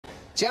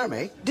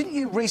Jeremy, didn't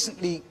you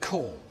recently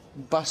call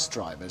bus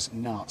drivers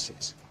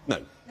Nazis? No.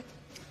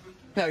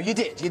 No, you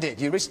did. You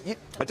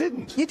I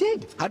didn't. You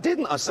did. I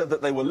didn't. I said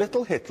that they were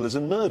little Hitlers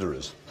and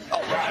murderers.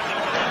 Oh,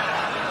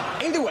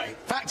 right. Either way,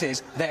 fact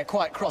is, they're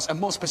quite cross, and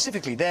more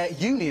specifically, their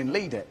union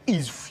leader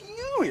is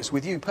furious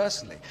with you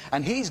personally,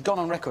 and he's gone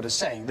on record as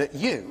saying that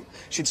you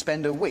should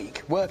spend a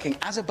week working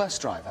as a bus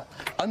driver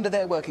under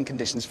their working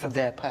conditions for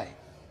their pay.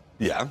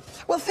 Yeah?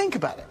 Well, think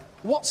about it.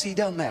 What's he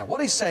done there? What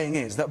he's saying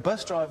is that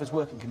bus drivers'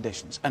 working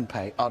conditions and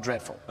pay are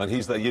dreadful. And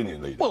he's their union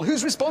leader? Well,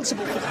 who's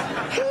responsible for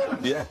that? Him!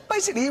 Yeah.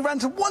 Basically, he ran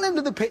to one end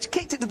of the pitch,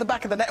 kicked it to the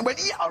back of the net and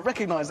went, yeah, I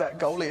recognise that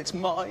goalie, it's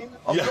mine.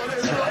 I've got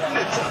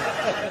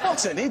it.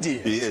 What an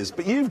idiot. He is.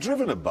 But you've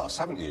driven a bus,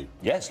 haven't you?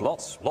 Yes,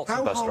 lots of bus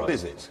How drivers. hard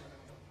is it?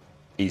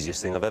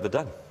 Easiest thing I've ever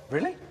done.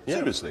 Really? Yeah.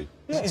 Seriously?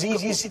 Yeah. It's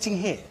easy as sitting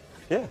here.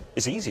 Yeah,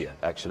 it's easier,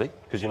 actually,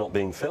 because you're not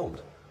being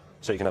filmed.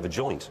 So you can have a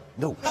joint.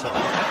 No,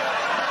 sorry.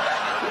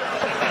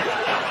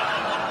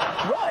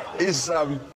 Right. Is,